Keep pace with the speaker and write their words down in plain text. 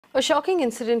A shocking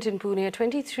incident in Pune. A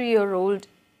 23-year-old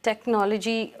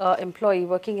technology employee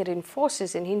working at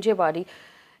Infosys in Hinjawadi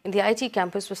in the IT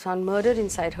campus was found murdered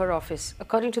inside her office.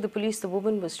 According to the police, the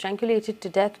woman was strangulated to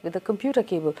death with a computer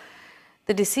cable.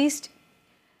 The deceased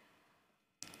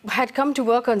had come to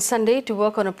work on Sunday to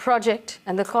work on a project,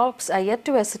 and the cops are yet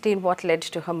to ascertain what led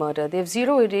to her murder. They've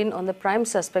zeroed in on the prime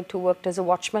suspect who worked as a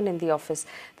watchman in the office.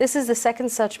 This is the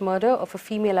second such murder of a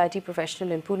female IT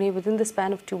professional in Pune within the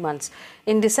span of 2 months.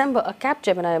 In December, a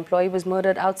Capgemini employee was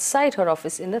murdered outside her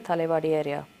office in the Thalewadi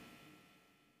area.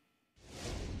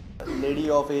 A lady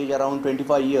of age around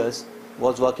 25 years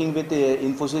was working with the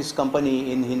Infosys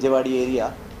company in Hinjawadi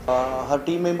area. Her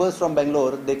team members from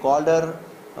Bangalore, they called her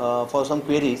for some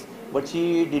queries, but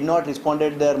she did not respond to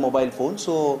their mobile phone,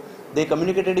 so they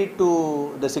communicated it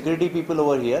to the security people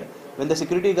over here. When the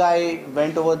security guy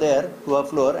went over there to her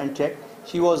floor and checked,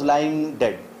 she was lying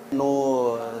dead.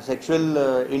 No sexual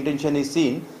intention is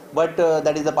seen, but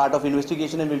that is the part of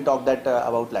investigation, and we'll talk that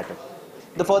about later.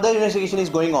 The further investigation is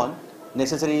going on.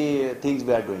 Necessary things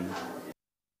we are doing.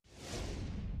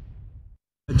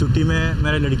 छुट्टी में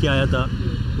मेरा लड़की आया था,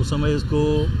 उस समय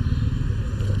उसको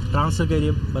transfer के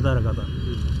लिए बता रखा था,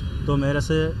 तो मेरे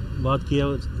से बात किया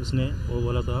उसने, वो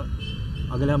बोला था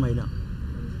अगला महीना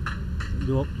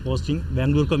जो पोस्टिंग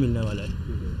बेंगलुरु को मिलने वाला है।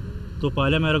 तो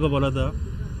पहले मेरे को बोला था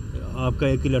आपका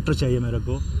एक लेटर चाहिए मेरे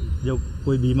को, जो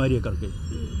कोई बीमारी है करके,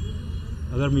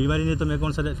 अगर बीमारी नहीं तो मैं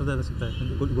कौन सा लेटर दे सकता है,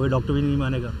 कोई डॉक्टर भी नहीं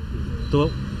मानेगा, तो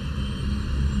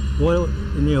वो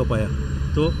नहीं हो पाया।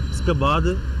 तो इसके बाद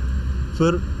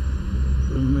फिर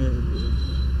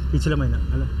पिछले महीना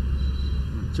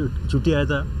छुट्टी आया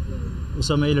था, उस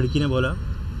समय लड़की ने बोला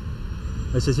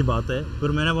ऐसी ऐसी बात है। फिर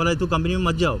मैंने बोला तू कंपनी में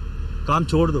मत जाओ, काम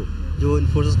छोड़ दो। जो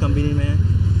इन्फोसिस कंपनी में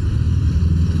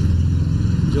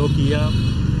जो किया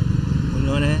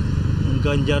उन्होंने,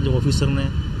 उनका इंचार्ज ऑफिसर ने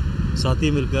साथ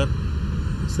ही मिलकर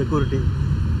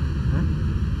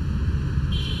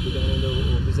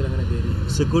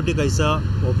सिक्योरिटी कैसा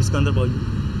ऑफिस के अंदर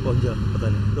पहुंचा पता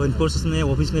नहीं। तो इन्फोसिस में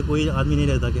ऑफिस में कोई आदमी नहीं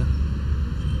रहता क्या?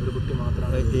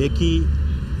 एक ही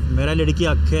मेरा लड़की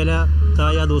अकेला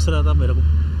था या दूसरा था, मेरे को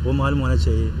वो मालूम होना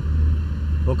चाहिए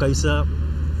वो कैसा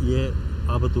ये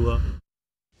आफत हुआ।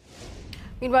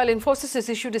 Meanwhile, Infosys has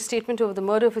issued a statement over the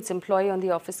murder of its employee on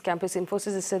the office campus.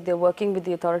 Infosys has said they're working with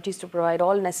the authorities to provide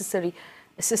all necessary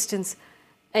assistance.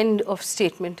 End of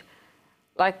statement.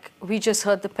 Like we just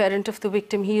heard the parent of the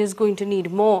victim, he is going to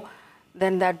need more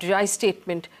than that dry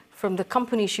statement from the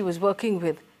company she was working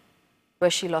with,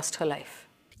 where she lost her life.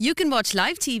 You can watch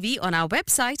live TV on our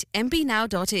website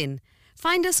mpnow.in.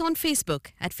 Find us on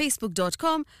Facebook at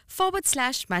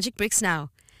facebook.com/magicbricksnow.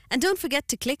 And don't forget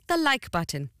to click the like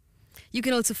button. You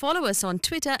can also follow us on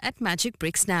Twitter at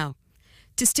magicbricksnow.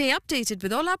 To stay updated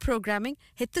with all our programming,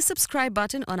 hit the subscribe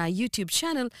button on our YouTube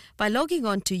channel by logging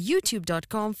on to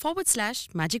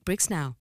youtube.com/magicbricksnow.